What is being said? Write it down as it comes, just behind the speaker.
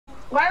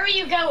Where are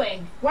you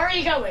going? Where are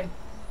you going?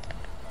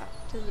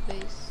 To the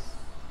base.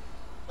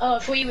 Oh, I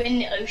thought you were in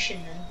the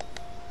ocean then.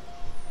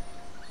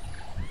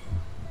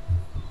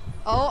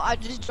 Oh, I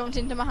just jumped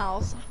into my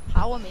house.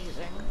 How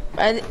amazing.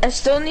 I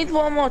still need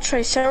one more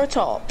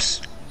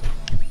Triceratops.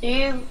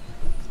 You.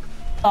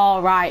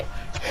 Alright.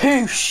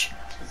 Whoosh.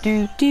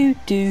 Do do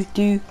do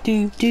do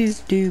do do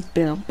do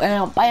bam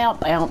bam bam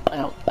bam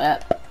bam bam.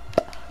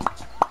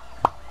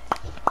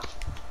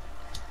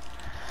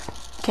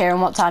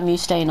 Kieran, what time are you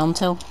staying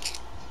until?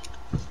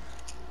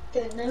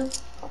 Don't know.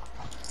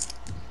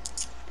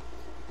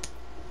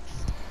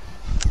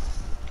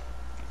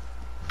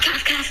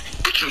 Cough, cough,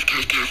 a cough,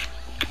 cough, cough,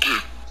 a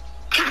cough,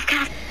 cough,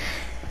 cough.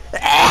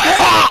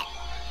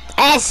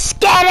 Let's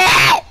get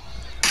it!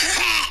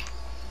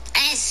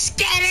 Let's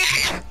get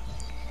it.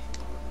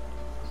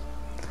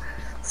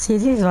 See,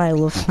 this is why I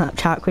love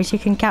Snapchat, because you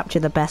can capture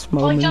the best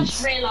moments. I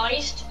just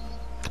realised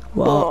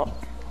What?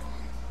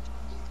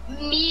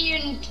 me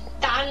and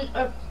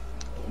Dan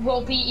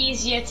will be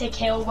easier to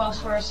kill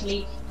whilst we're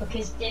asleep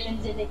because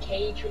Dylan's in a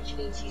cage, which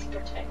means he's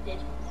protected.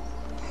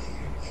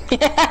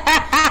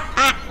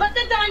 But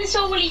the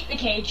dinosaur will eat the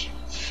cage.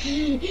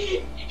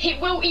 It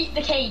will eat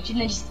the cage and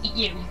then just eat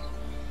you.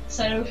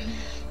 So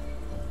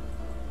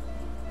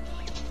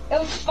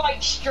it'll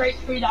fight straight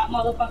through that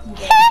motherfucking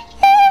cage.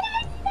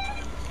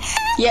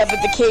 Yeah,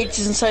 but the cage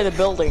is inside the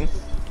building.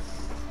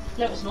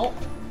 No, it's not.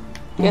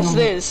 Yes, it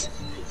is.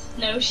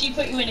 No, she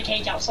put you in a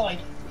cage outside.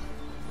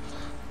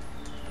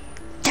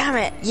 Damn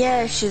it!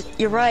 Yeah,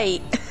 you're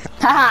right.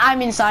 Haha,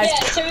 I'm inside. Yeah,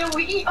 so it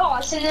will eat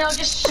us and then I'll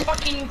just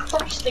fucking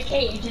crush the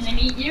cage and then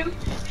eat you.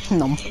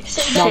 Nom.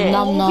 So then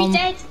Nom, we'll nom, be nom.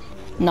 dead.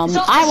 Nom. It's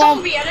not I a won't.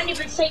 zombie, I don't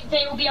even think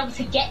they will be able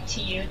to get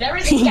to you. There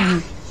is a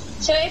gap.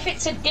 So if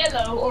it's a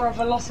Dillo or a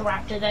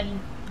Velociraptor, then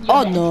you're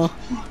Oh dead. no.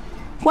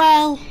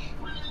 Well.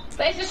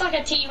 But if it's like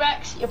a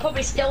T-Rex, you're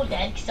probably still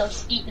dead because they'll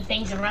just eat the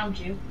things around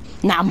you.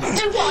 Nah.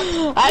 So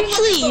what?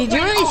 Actually, you do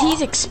went realize he's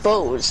off.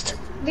 exposed.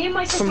 Me and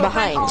my sister from went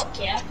behind. up,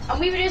 yeah, and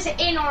we were just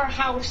in our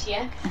house,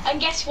 yeah, and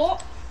guess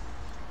what?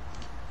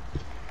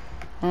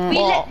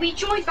 What? We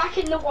joined back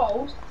in the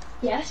world,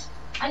 yes,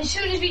 and as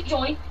soon as we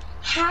joined,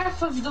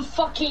 half of the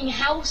fucking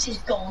house is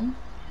gone.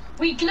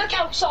 We look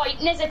outside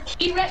and there's a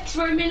T-Rex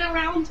roaming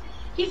around.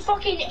 He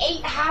fucking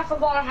ate half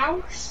of our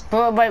house.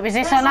 But wait, was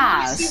this on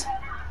ours?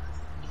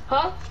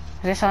 Huh?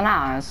 Was this on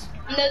ours?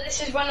 No,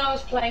 this is when I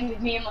was playing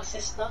with me and my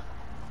sister.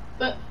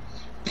 But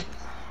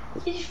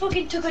he just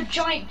fucking took a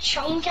giant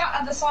chunk out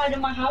of the side of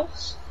my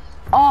house.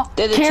 Oh,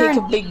 Did it Kieran.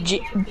 take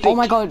a big Oh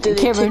my God, Did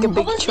it Kieran. take a I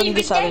big wasn't chunk even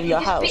inside dead, of he your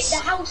just bit house?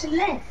 the house and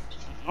left.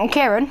 Oh,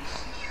 Kieran.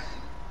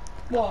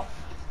 What?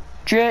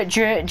 Do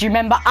you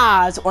remember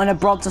ours when a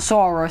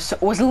Brontosaurus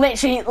was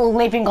literally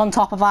living on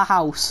top of our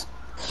house?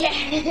 Yeah.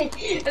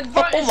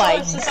 Oh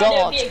my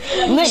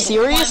God.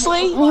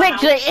 Seriously?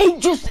 Literally,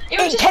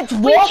 it kept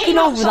walking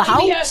over the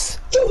house.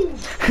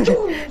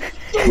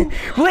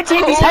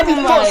 Literally, his heavy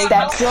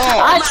footsteps.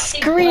 God. Our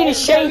screen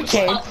is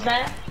shaking.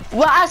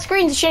 Well, our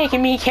screen's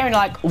shaking. Me and Kieran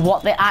are like,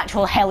 what the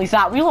actual hell is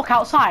that? We look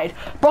outside.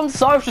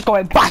 Brontosaurus just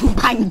going bang,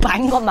 bang,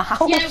 bang on the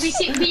house. Yeah,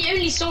 we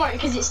only saw it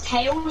because its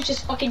tail was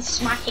just fucking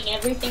smacking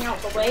everything out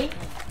the way.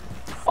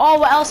 Oh,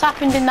 what else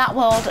happened in that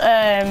world?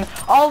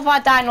 All of our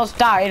dinos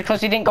died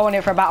because they didn't go in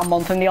it for about a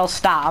month and they all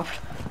starved.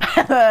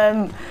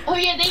 Oh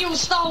yeah, they all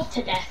starved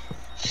to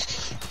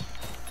death.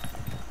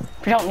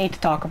 We don't need to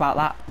talk about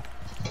that.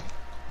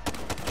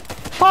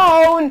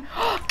 Phone!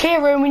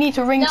 Kieran, we need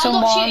to ring No,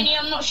 someone.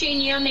 I'm not shooting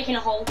you, I'm making a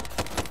hole.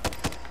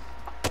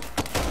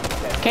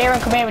 Kieran,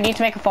 come here, we need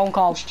to make a phone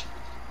call.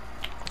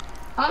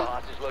 Huh?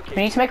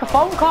 We need to make a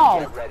phone call.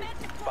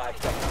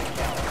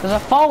 There's a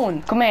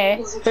phone, come here.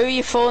 Who are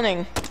you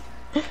phoning?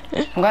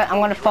 I'm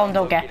gonna phone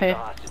Del Geppy.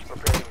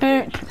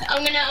 Boop.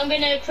 I'm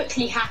gonna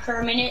quickly hack her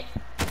a minute.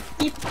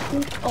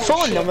 Oh,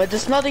 Phone shit. number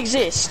does not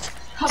exist.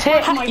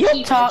 Tick, my tick,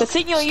 keyboard. tock. The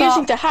thing you're Stop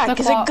using to hack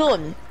the is a clock.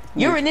 gun.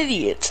 You're an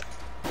idiot.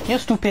 You're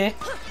stupid.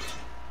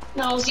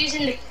 No, I was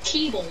using the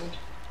keyboard.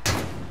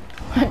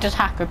 Just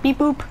hack her. Beep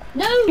boop.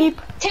 No! Beep.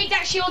 Take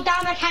that shield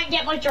down, I can't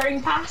get my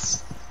drone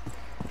pass.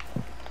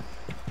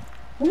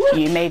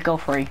 You may go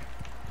free.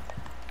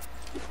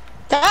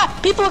 Ah!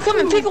 People are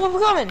coming! People are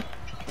coming!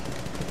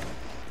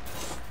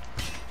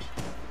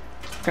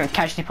 Gonna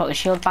casually put the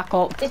shield back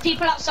up. There's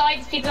people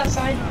outside,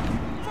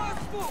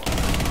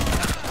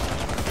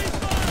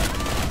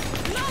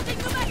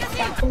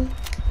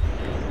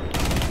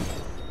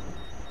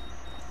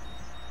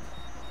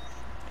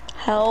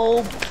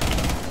 Help!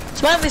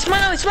 Smiley!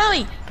 Smiley!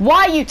 Smiley!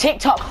 Why you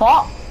TikTok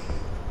clock?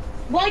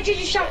 Why did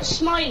you shout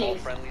smiling?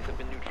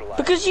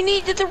 Because you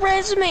needed the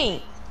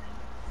resume!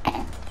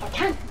 I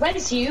can't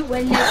res you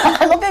when there's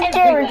I love that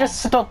Kieran everywhere.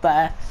 just stood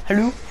there.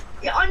 Hello?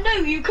 Yeah, I know,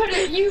 you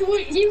couldn't, you were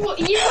able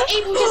to see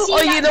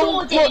Oh, that you know door,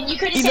 what? Dylan. You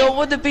could You have know said, what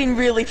would have been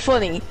really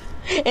funny?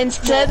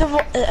 Instead of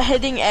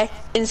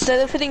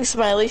hitting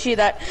Smiley,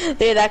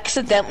 they'd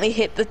accidentally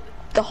hit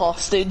the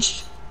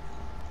hostage.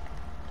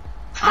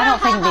 I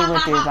don't think they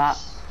would do that.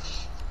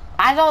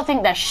 I don't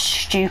think they're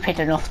stupid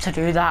enough to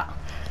do that.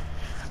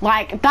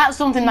 Like, that's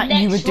something that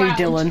you would Next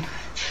do, round. Dylan.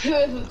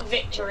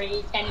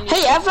 Victory. Enemy.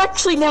 Hey, I've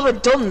actually never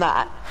done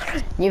that.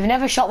 You've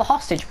never shot the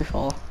hostage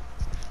before?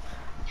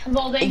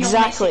 Well, then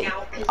Exactly. You're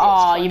missing out, 'cause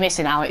Oh, it's you're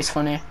missing out. It's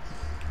funny.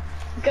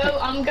 Go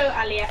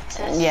Ali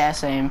access. Yeah,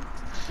 same.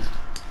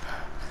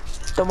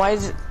 Then why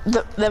is it,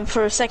 then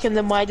for a second,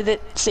 then why did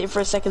it say for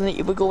a second that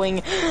you were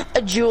going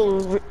a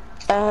dual,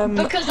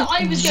 Because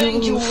I was going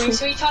dual jewelry,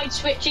 so he tried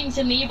switching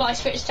to me, but I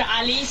switched to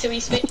Ali, so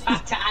he switched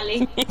back to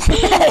Ali.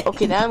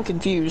 Okay, now I'm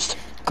confused.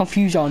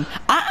 Confusion.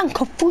 I'm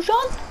confusion?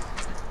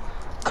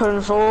 If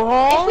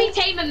Control. we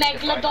tame a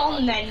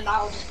Megalodon, then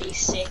that'll just be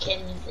sick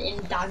in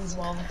Dan's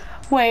world.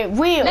 Wait.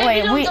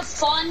 The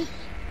fun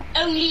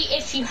only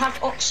if you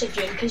have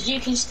oxygen, because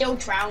you can still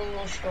drown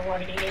whilst you're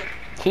riding it.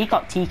 He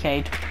got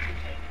TK'd.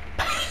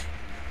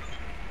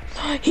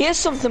 Here's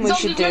something we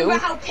Zombie, should do. remember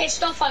how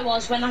pissed off I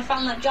was when I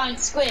found that giant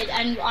squid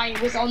and I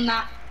was on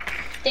that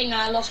thing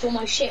and I lost all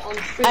my shit on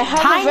food? I have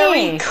Tiny. a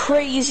very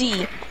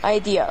crazy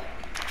idea.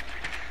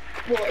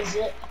 What is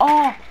it?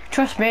 Oh,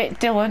 trust me,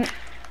 Dylan.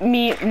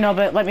 No,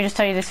 but let me just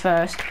tell you this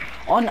first.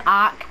 On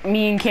Ark,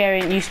 me and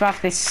Kieran used to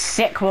have this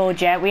sick world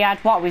jet. We had,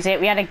 what was it?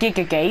 We had a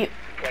Gigagate.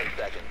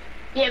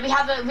 Yeah, we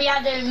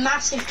had a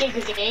massive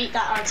gigagate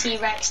that our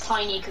T-Rex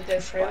Tiny could go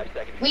through.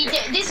 We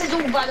did. This is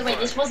all, by the way.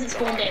 This wasn't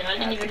spawned in. I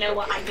didn't even know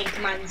what admin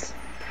commands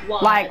were.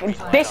 Like,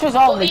 this was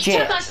all But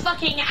legit. it took us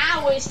fucking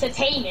hours to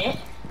tame it.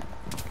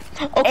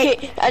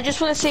 Okay, I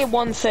just want to say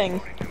one thing.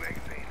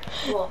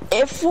 What?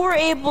 If we're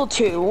able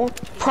to,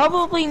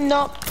 probably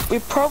not. We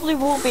probably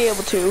won't be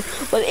able to.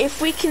 But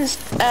if we can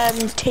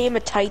tame a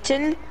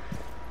Titan,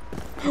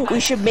 we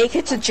should make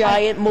it a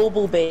giant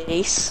mobile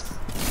base.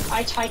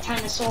 A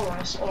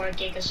Titanosaurus or a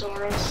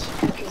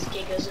Gigasaurus, because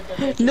Gigas are the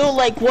biggest. No,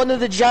 like one of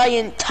the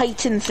giant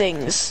Titan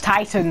things,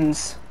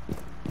 Titans.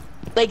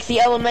 like the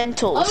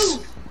elementals.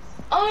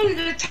 Oh,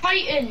 the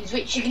Titans,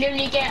 which you can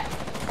only get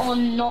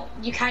on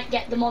you can't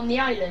get them on the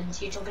island.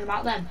 You're talking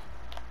about them?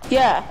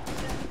 Yeah.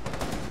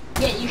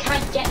 Yeah, you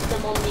can't get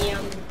them on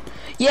the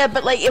Yeah,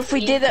 but like if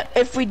we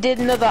did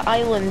another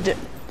island,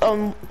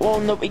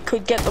 one that we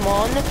could get them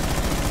on.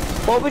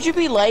 What would you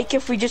be like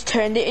if we just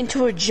turned it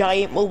into a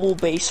giant mobile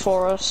base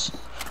for us?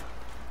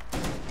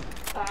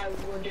 I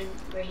wouldn't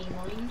really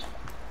mind.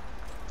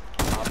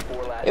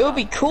 It would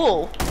be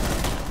cool.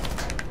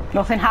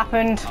 Nothing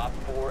happened. I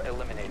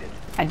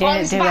I didn't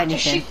was do about to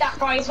anything. shoot that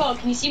guy as well.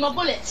 Can you see my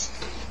bullets?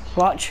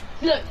 Watch.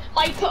 Look,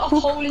 I put a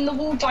hole in the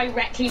wall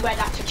directly where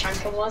that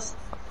Tachanka was.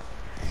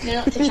 No,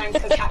 not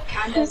Tachanka,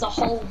 Capcan. There's a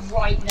hole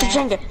right there.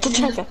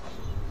 Tachanka.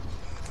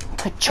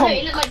 No,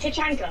 it looked like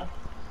Tachanka.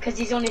 Because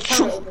he's on his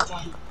turret all the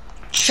time.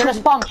 Should I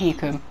spawn peek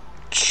him?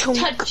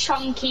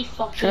 Chunky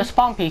fucking. Should I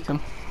spawn peek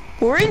him?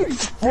 We're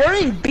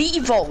in B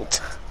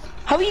Vault.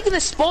 How are you gonna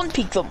spawn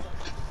peek them?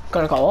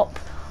 Gotta go up.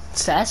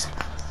 Stairs.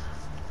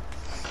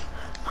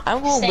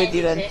 I'm going with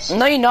you then. Exist.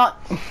 No, you're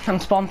not. I'm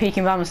spawn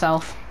peeking by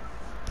myself.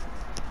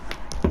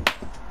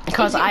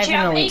 Because I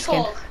have an elite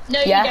skin. No,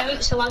 Yeah. you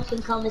don't, so I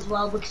can come as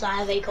well because I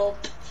have ACOG.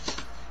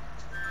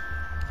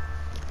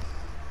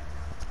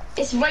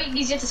 It's way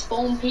easier to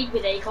spawn peek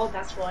with ACOG,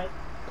 that's why.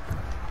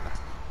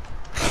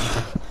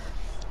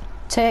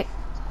 Tick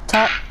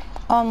tock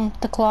on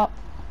the clock.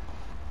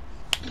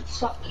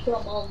 Suck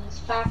your mom's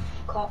fat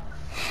cock.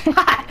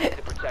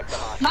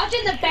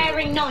 Imagine the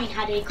Bearing 9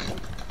 had ACOG.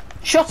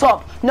 Shut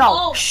up! No,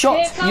 Oh, shut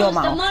here comes your the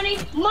mouth. money.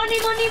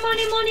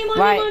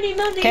 Right. Money.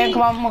 Okay,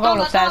 come on, we're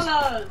going upstairs.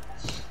 Dollar.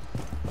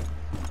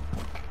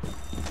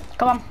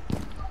 Come on.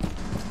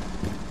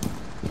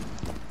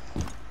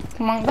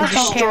 Come on, let's go,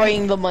 Kieran.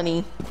 Destroying the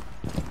money.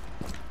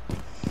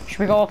 Should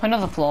we go up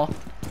another floor?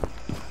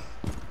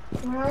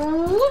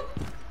 Come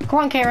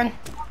on, Kieran.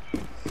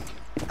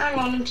 Hang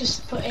on, I'm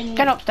just putting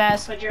Get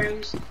upstairs. for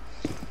drones.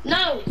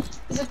 No,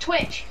 there's a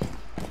Twitch.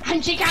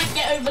 And she can't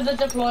get over the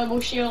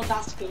deployable shield,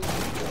 that's good.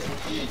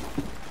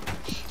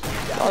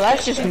 Oh,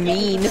 that's just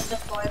mean.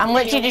 I'm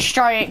literally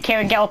destroying.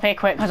 Kieran, get up here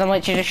quick, because I'm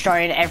literally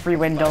destroying every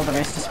window there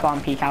is to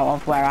spawn peek out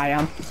of where I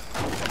am.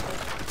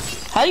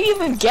 How do you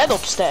even get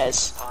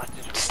upstairs?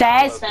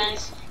 Stairs?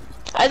 Stairs.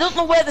 I don't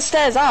know where the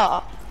stairs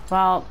are.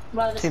 Well,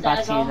 Where the too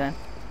bad stairs for you are, then.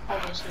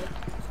 obviously.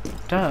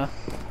 Duh.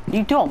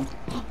 You dumb.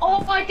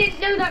 Oh, I didn't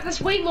know that. That's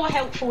way more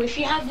helpful. If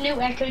you have no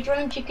echo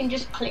drones, you can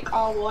just click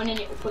R1 and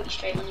it will put you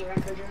straight on your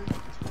echo drone.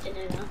 Didn't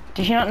know that.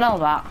 Did you not know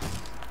that?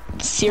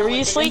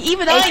 Seriously? No, I didn't.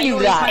 Even I knew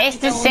that. It's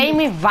the same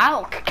with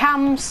Valk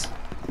cams.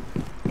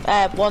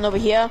 One over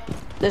here.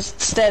 There's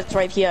stairs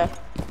right here.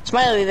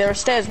 Smiley, there are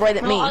stairs right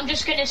at No, me. I'm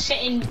just gonna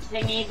sit in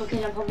thingy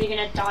because I'm probably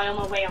gonna die on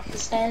my way up the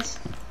stairs.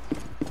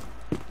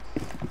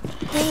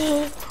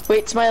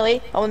 Wait,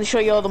 Smiley, I want to show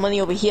you all the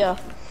money over here.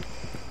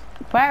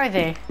 Where are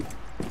they?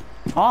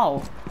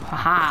 Oh,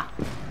 haha.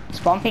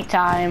 Spawn peek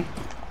time.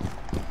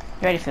 You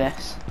ready for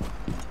this?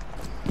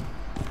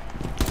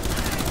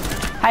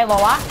 Hello,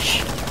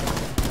 Ash.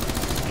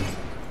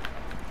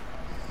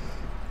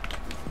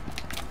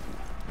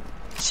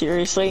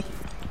 Seriously?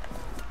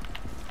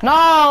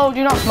 No,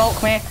 do not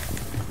smoke me.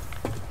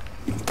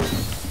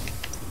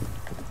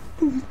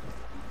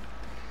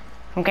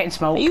 I'm getting Are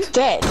smoked. you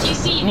dead? Do you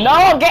see me? No,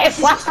 I'm getting This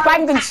is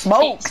flashbanged and tactics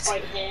smoked.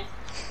 right here.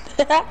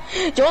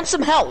 Do you want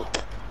some help?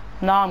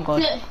 No, I'm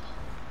good.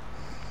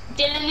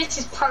 Dylan, this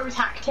is pro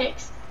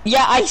tactics.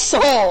 Yeah, I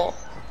saw.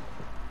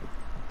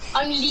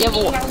 I'm leaning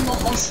around the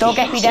hostage. Don't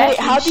get me dead. Wait,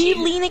 how do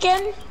you lean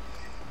again?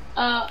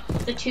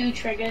 The 2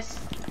 triggers.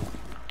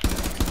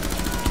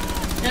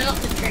 No, not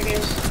the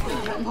triggers.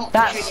 Not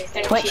That's the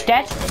triggers. Twitch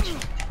dead.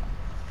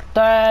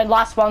 The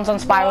last one's on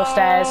spiral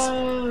stairs.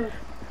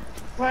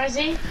 Where is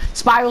he?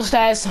 Spiral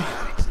stairs.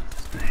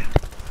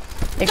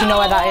 If you know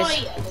where that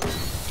is.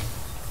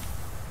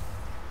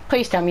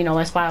 Please tell me you know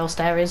where spiral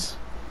stair is.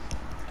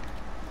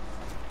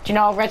 Do you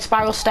know a red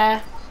spiral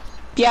stair?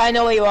 Yeah, I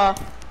know where you are.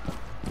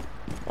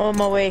 On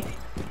my way.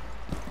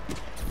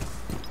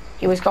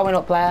 He was going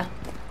up there.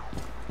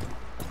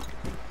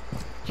 Do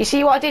you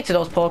see what I did to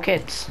those poor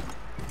kids?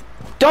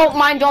 Don't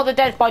mind all the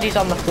dead bodies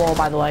on the floor,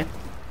 by the way.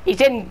 He's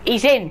in.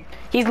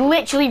 He's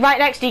literally right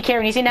next to you,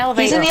 Kieran. He's in the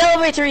elevator. He's in the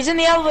elevator. He's in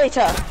the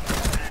elevator.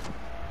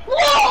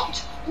 What?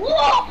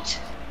 What?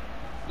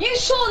 You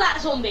saw that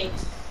zombie?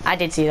 I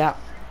did see that.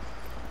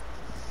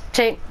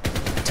 Tick,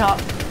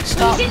 tock,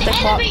 stop He's in the the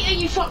clock. elevator,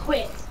 you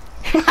fuckwit.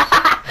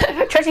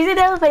 Trust he's in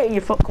the elevator,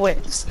 you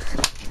fuckwits.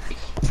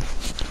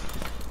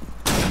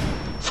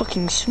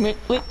 Fucking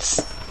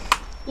schmitwits.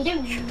 You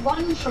don't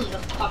run from the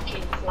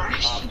fucking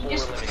flash. You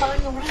just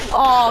turn around.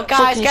 Oh, guys,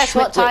 Fucking guess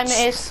what time schmitwits.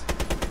 it is?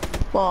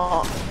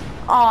 What?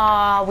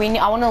 Ah,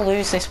 I want to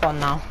lose this one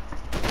now.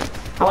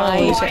 I want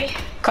to lose Why? it.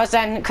 Cause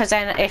then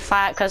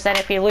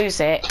if we lose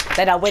it,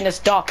 then our winner's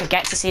dock and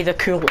get to see the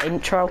cool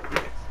intro.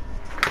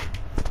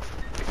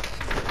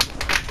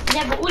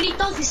 Yeah, but all he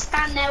does is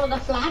stand there with a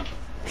flag.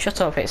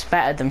 Shut up, it's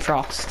better than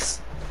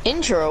Frost's.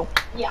 Intro.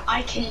 Yeah,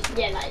 I can.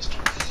 Yeah, that is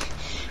true.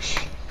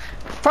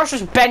 Frost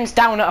just bends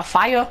down at a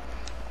fire.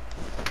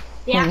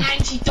 Yeah,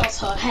 and she does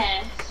her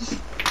hair.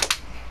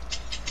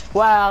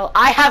 Well,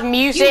 I have You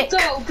music.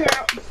 go,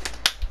 girl.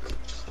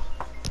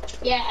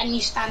 Yeah, and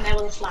you stand there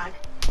with a flag.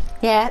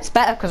 Yeah, it's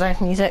better because I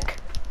have music.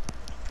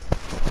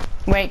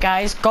 Wait,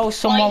 guys, go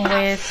someone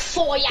with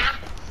Fire.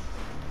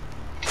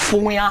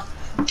 fire.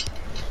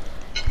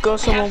 Go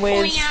someone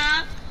with.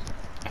 Fire.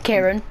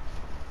 Kieran,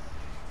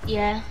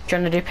 Yeah. do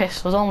you want to do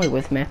pistols only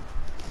with me?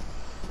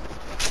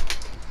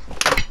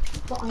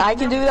 I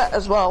can do that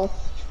as well.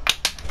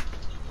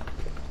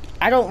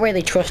 I don't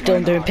really trust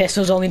Dylan doing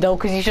pistols only though,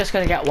 because he's just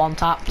gonna get one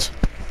tapped.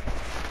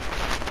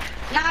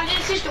 Nah,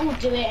 let's just all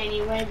do it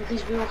anyway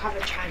because we all have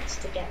a chance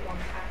to get one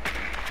back.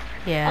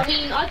 Yeah. I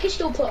mean, I could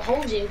still put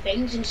holes in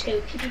things and just go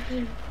pew pew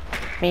pew.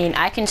 I mean,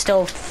 I can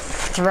still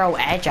throw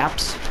air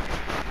jabs.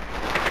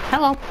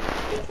 Hello.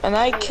 And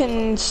I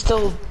can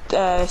still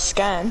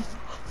scan.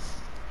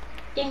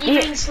 Then you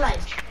bring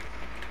sledge.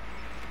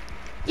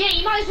 Yeah,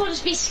 you might as well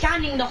just be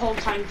scanning the whole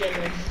time,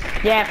 Dylan.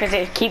 Yeah, because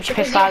it keeps your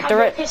Because pistol you out. have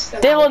They're your pistol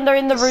Dylan, out. they're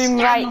in the Just room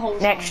scan the whole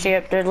right next to time.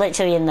 you. They're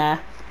literally in there.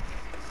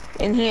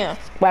 In here.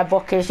 Where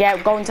Buck is. Yeah,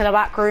 go into the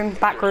back room.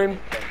 Back room.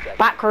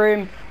 Back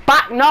room.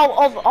 Back. No,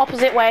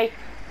 opposite way.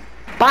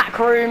 Back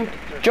room.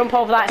 Jump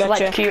over that. It's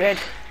Gotcha. electrocuted.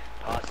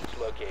 Hostage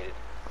located.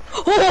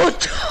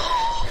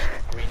 Oh!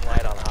 Green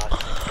light on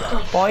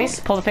hostage. Boys,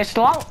 pull the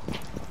pistol out.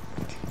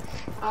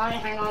 Alright,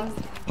 hang on.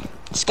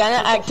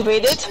 Scanner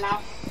activated.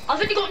 I've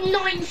only got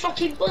 9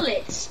 fucking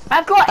bullets.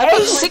 I've got I've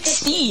got 8.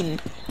 16.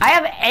 I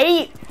have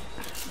 8.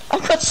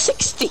 I've got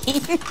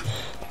 16.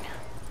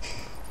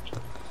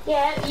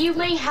 Yeah, you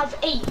may have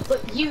 8,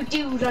 but you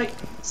do like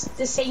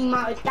the same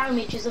amount of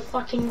damage as a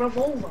fucking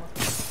revolver.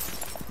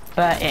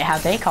 But it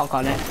has ACOG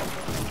on it.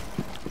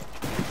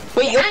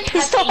 Wait, your and it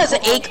pistol has has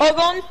an ACOG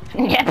on?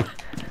 Yep.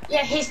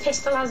 Yeah, his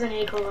pistol has an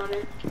eagle on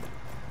it.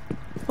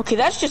 Okay,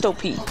 that's just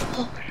OP.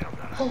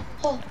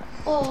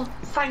 Oh,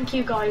 thank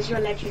you guys, you're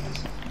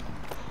legends.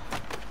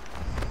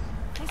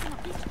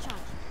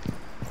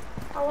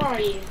 How are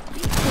you?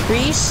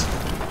 Reese?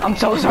 I'm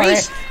so sorry.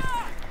 Reese!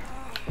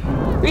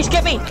 Reese,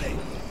 get me!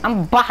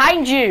 I'm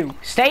behind you.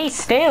 Stay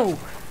still.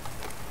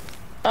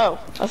 Oh,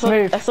 I thought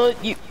Move. I thought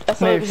it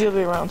Move. was the other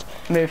way around.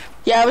 Move.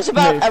 Yeah, Move.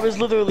 I was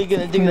literally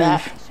gonna do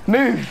that.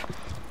 Move.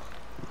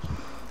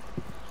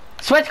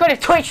 Swear to God, if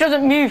Twitch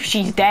doesn't move,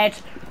 she's dead.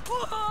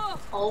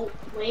 Oh,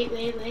 wait.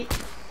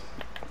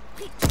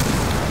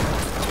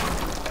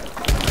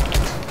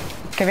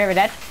 Kavira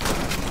dead.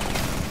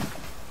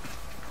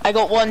 I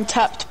got one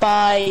tapped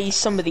by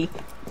somebody.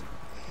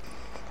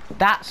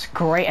 That's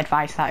great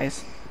advice, that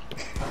is.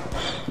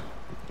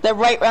 They're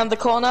right round the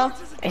corner.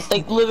 It's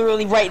Like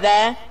literally right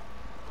there.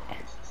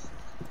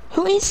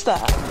 Who is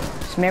that?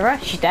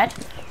 Smira, she's dead.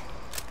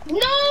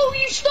 No,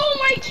 you stole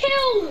my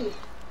kill!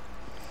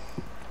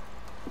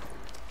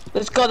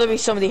 There's gotta be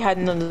somebody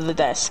hiding under the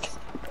desk.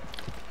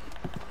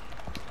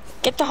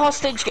 Get the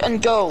hostage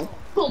and go.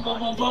 Let's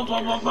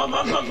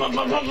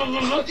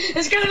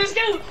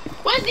go!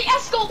 Where's the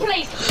escort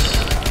place?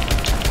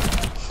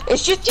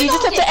 It's just you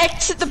just have to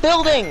exit the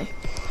building.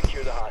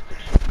 Secure the hostage.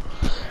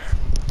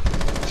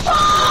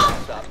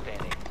 Stop standing.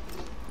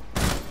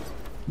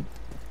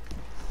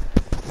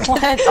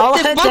 What? All I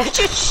Did did- Book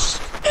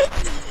just...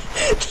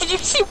 Did you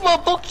see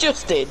what Book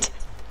just did?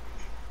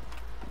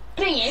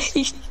 thing is,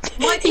 He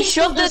my he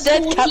pistol shot the does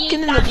dead 48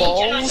 captain in the damage,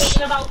 and I balls. hit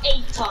him about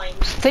 8 times.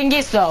 Thing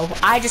is though,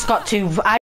 I just got to.